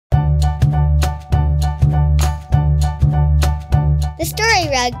The Story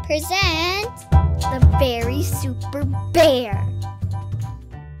Rug presents The Very Super Bear.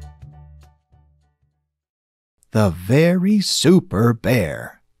 The Very Super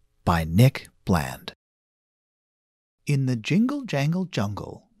Bear by Nick Bland. In the jingle-jangle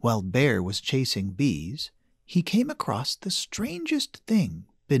jungle, while Bear was chasing bees, he came across the strangest thing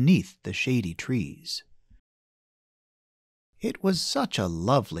beneath the shady trees. It was such a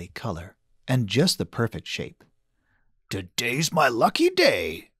lovely color and just the perfect shape. "Today's my lucky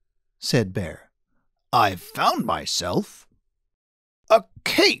day," said Bear. "I've found myself a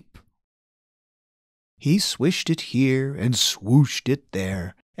cape." He swished it here and swooshed it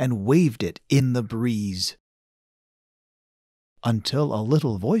there and waved it in the breeze, until a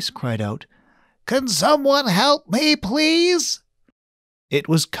little voice cried out, "Can someone help me, please?" It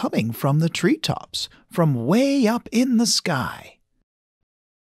was coming from the treetops, from way up in the sky,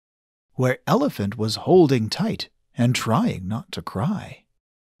 where Elephant was holding tight and trying not to cry.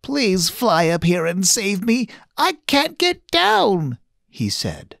 "Please fly up here and save me. I can't get down," he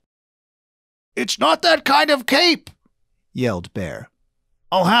said. "It's not that kind of cape," yelled Bear.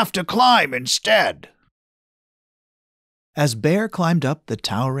 "I'll have to climb instead." As Bear climbed up the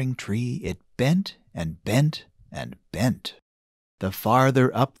towering tree, it bent and bent and bent. The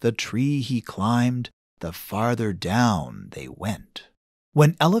farther up the tree he climbed, the farther down they went.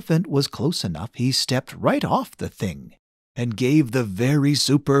 When Elephant was close enough, he stepped right off the thing and gave the Very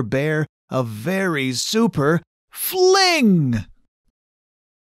Super Bear a very super fling.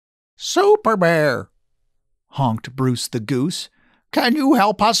 "Super Bear," honked Bruce the goose, "can you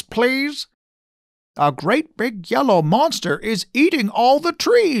help us, please? A great big yellow monster is eating all the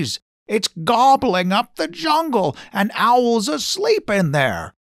trees. It's gobbling up the jungle, and Owl's asleep in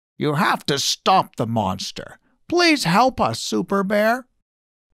there. You have to stop the monster. Please help us, Super Bear."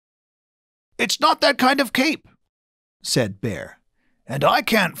 "It's not that kind of cape," said Bear, "and I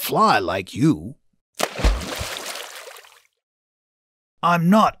can't fly like you." "I'm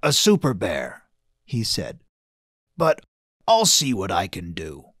not a super bear," he said, "but I'll see what I can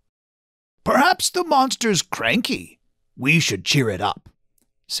do." "Perhaps the monster's cranky. We should cheer it up,"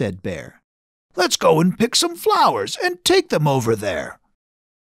 said Bear. "Let's go and pick some flowers and take them over there."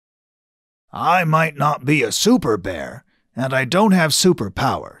 "I might not be a super bear, and I don't have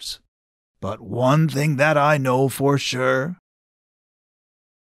superpowers. But one thing that I know for sure,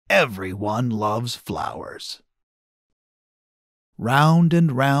 everyone loves flowers." Round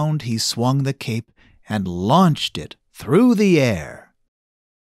and round he swung the cape and launched it through the air.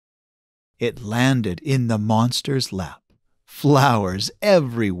 It landed in the monster's lap, flowers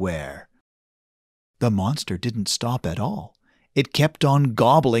everywhere. The monster didn't stop at all. It kept on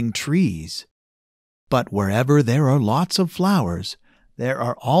gobbling trees. But wherever there are lots of flowers, there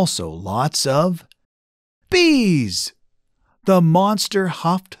are also lots of bees. The monster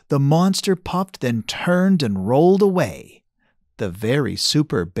huffed, the monster puffed, then turned and rolled away. The Very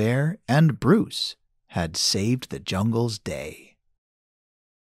Super Bear and Bruce had saved the jungle's day.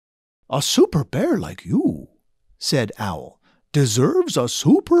 "A super bear like you," said Owl, "deserves a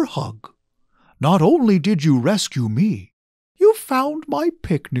super hug. Not only did you rescue me, you found my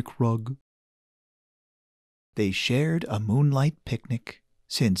picnic rug." They shared a moonlight picnic,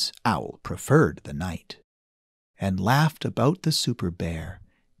 since Owl preferred the night, and laughed about the Super Bear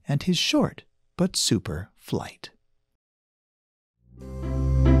and his short but super flight.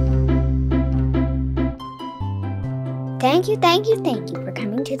 Thank you for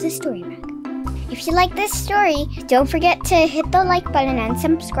coming to the Story Rug. If you like this story, don't forget to hit the like button and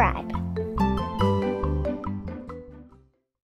subscribe.